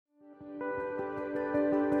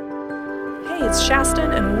it's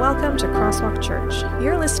Shaston, and welcome to Crosswalk Church.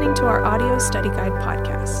 You're listening to our audio study guide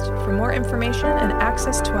podcast. For more information and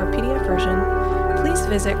access to our PDF version, please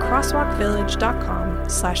visit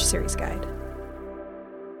crosswalkvillage.com/series guide.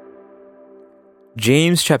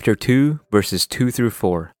 James chapter 2, verses 2 through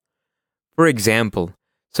 4. For example,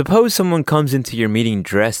 suppose someone comes into your meeting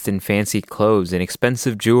dressed in fancy clothes and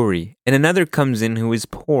expensive jewelry, and another comes in who is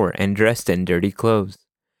poor and dressed in dirty clothes.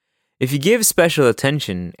 If you give special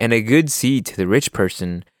attention and a good seat to the rich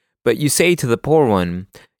person, but you say to the poor one,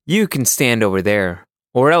 "You can stand over there,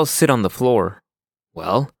 or else sit on the floor,"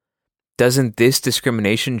 well, doesn't this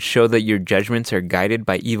discrimination show that your judgments are guided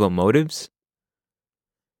by evil motives?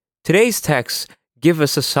 Today's texts give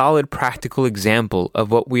us a solid practical example of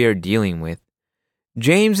what we are dealing with.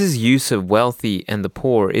 James's use of wealthy and the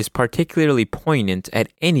poor is particularly poignant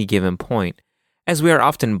at any given point, as we are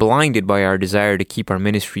often blinded by our desire to keep our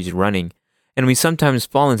ministries running, and we sometimes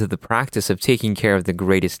fall into the practice of taking care of the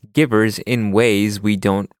greatest givers in ways we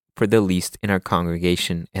don't for the least in our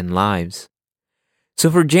congregation and lives. So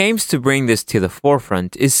for James to bring this to the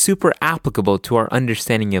forefront is super applicable to our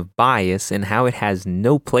understanding of bias and how it has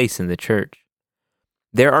no place in the church.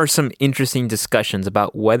 There are some interesting discussions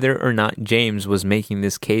about whether or not James was making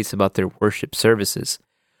this case about their worship services,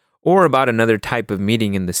 or about another type of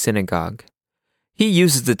meeting in the synagogue. He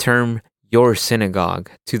uses the term "your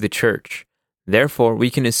synagogue" to the church. Therefore, we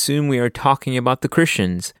can assume we are talking about the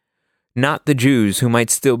Christians, not the Jews who might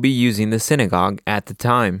still be using the synagogue at the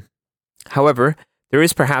time. However, there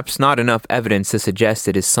is perhaps not enough evidence to suggest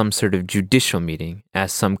it is some sort of judicial meeting,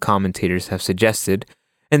 as some commentators have suggested,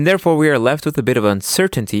 and therefore we are left with a bit of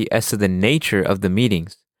uncertainty as to the nature of the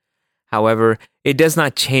meetings. However, it does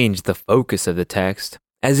not change the focus of the text,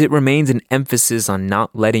 as it remains an emphasis on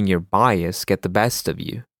not letting your bias get the best of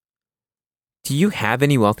you. Do you have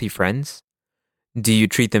any wealthy friends? Do you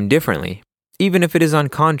treat them differently, even if it is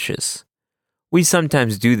unconscious? We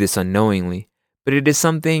sometimes do this unknowingly, but it is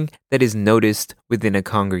something that is noticed within a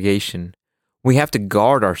congregation. We have to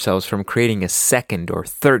guard ourselves from creating a second or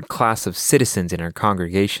third class of citizens in our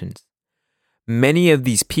congregations. Many of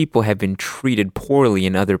these people have been treated poorly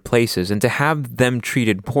in other places, and to have them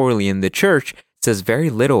treated poorly in the church says very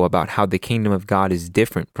little about how the kingdom of God is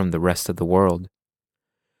different from the rest of the world.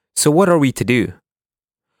 So what are we to do?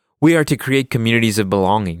 We are to create communities of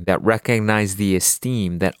belonging that recognize the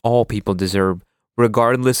esteem that all people deserve,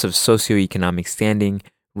 regardless of socioeconomic standing,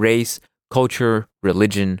 race, culture,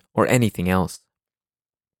 religion, or anything else.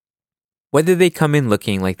 Whether they come in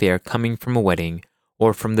looking like they are coming from a wedding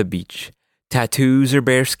or from the beach, tattoos or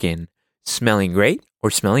bare skin, smelling great or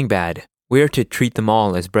smelling bad, we are to treat them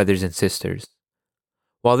all as brothers and sisters.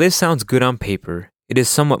 While this sounds good on paper, it is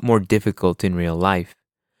somewhat more difficult in real life.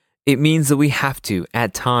 It means that we have to,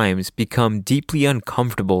 at times, become deeply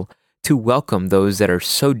uncomfortable to welcome those that are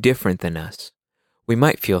so different than us. We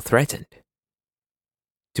might feel threatened.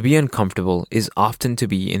 To be uncomfortable is often to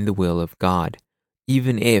be in the will of God,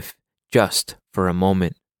 even if just for a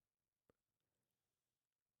moment.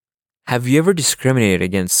 Have you ever discriminated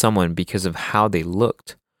against someone because of how they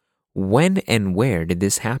looked? When and where did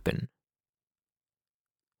this happen?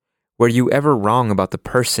 Were you ever wrong about the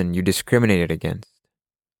person you discriminated against?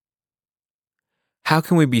 How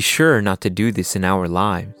can we be sure not to do this in our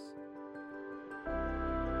lives?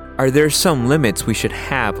 Are there some limits we should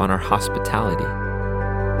have on our hospitality?